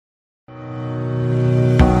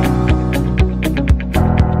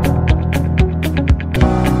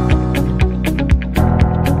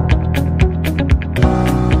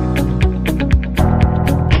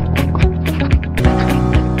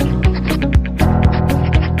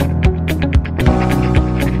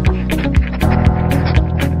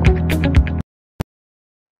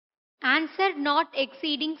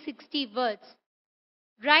exceeding 60 words.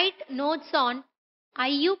 Write notes on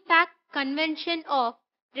IUPAC convention of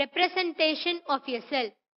representation of a cell.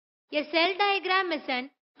 A cell diagram is an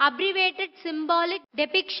abbreviated symbolic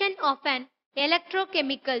depiction of an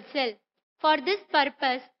electrochemical cell. For this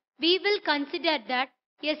purpose, we will consider that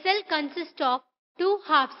a cell consists of two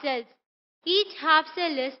half cells. Each half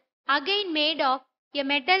cell is again made of a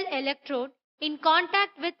metal electrode in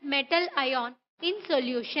contact with metal ion in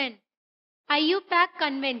solution. IUPAC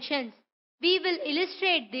conventions. We will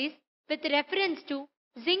illustrate this with reference to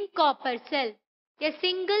zinc-copper cell. A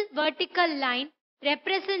single vertical line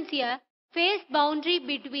represents a phase boundary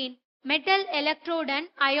between metal electrode and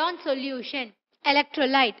ion solution,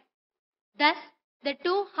 electrolyte. Thus, the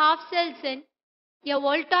two half cells in a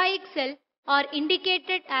voltaic cell are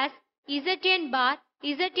indicated as Zn bar,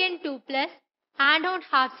 Zn2 plus, anode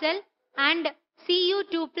half cell, and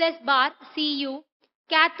Cu2 plus bar, Cu,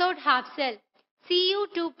 cathode half cell.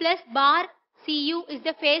 Cu2 plus bar, Cu is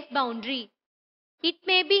the phase boundary. It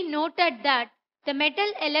may be noted that the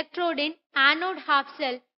metal electrode in anode half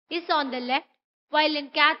cell is on the left, while in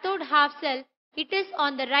cathode half cell it is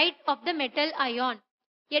on the right of the metal ion.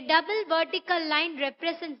 A double vertical line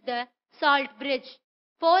represents the salt bridge,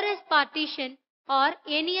 porous partition, or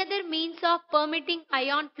any other means of permitting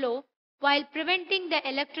ion flow while preventing the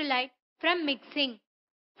electrolyte from mixing.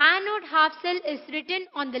 Anode half cell is written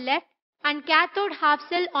on the left and cathode half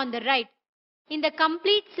cell on the right. In the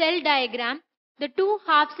complete cell diagram, the two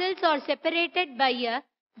half cells are separated by a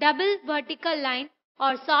double vertical line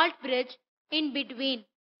or salt bridge in between.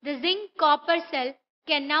 The zinc-copper cell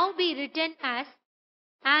can now be written as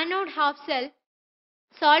anode half cell,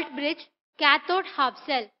 salt bridge, cathode half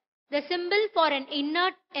cell. The symbol for an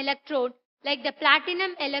inert electrode, like the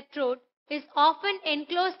platinum electrode, is often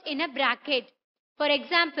enclosed in a bracket. For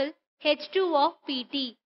example, H2 of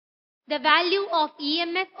Pt. The value of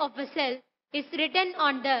EMF of a cell is written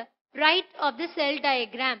on the right of the cell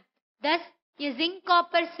diagram. Thus, a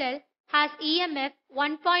zinc-copper cell has EMF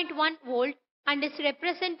 1.1 volt and is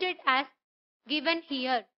represented as given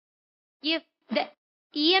here. If the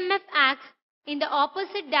EMF acts in the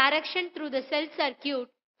opposite direction through the cell circuit,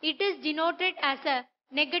 it is denoted as a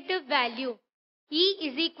negative value. E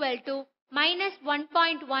is equal to minus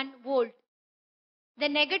 1.1 volt. The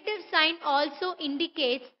negative sign also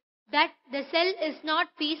indicates that the cell is not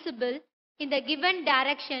feasible in the given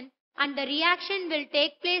direction and the reaction will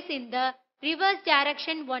take place in the reverse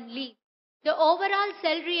direction only. The overall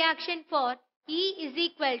cell reaction for E is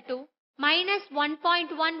equal to minus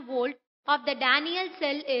 1.1 volt of the Daniell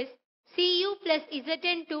cell is Cu plus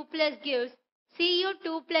Zn2 plus gives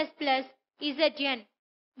Cu2 plus plus Zn.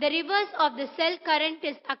 The reverse of the cell current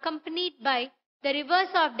is accompanied by the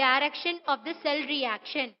reverse of direction of the cell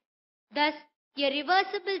reaction. Thus, a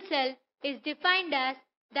reversible cell is defined as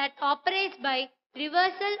that operates by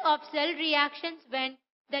reversal of cell reactions when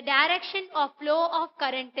the direction of flow of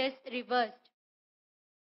current is reversed.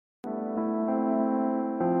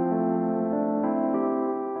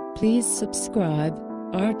 Please subscribe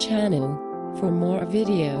our channel for more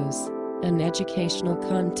videos and educational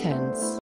contents.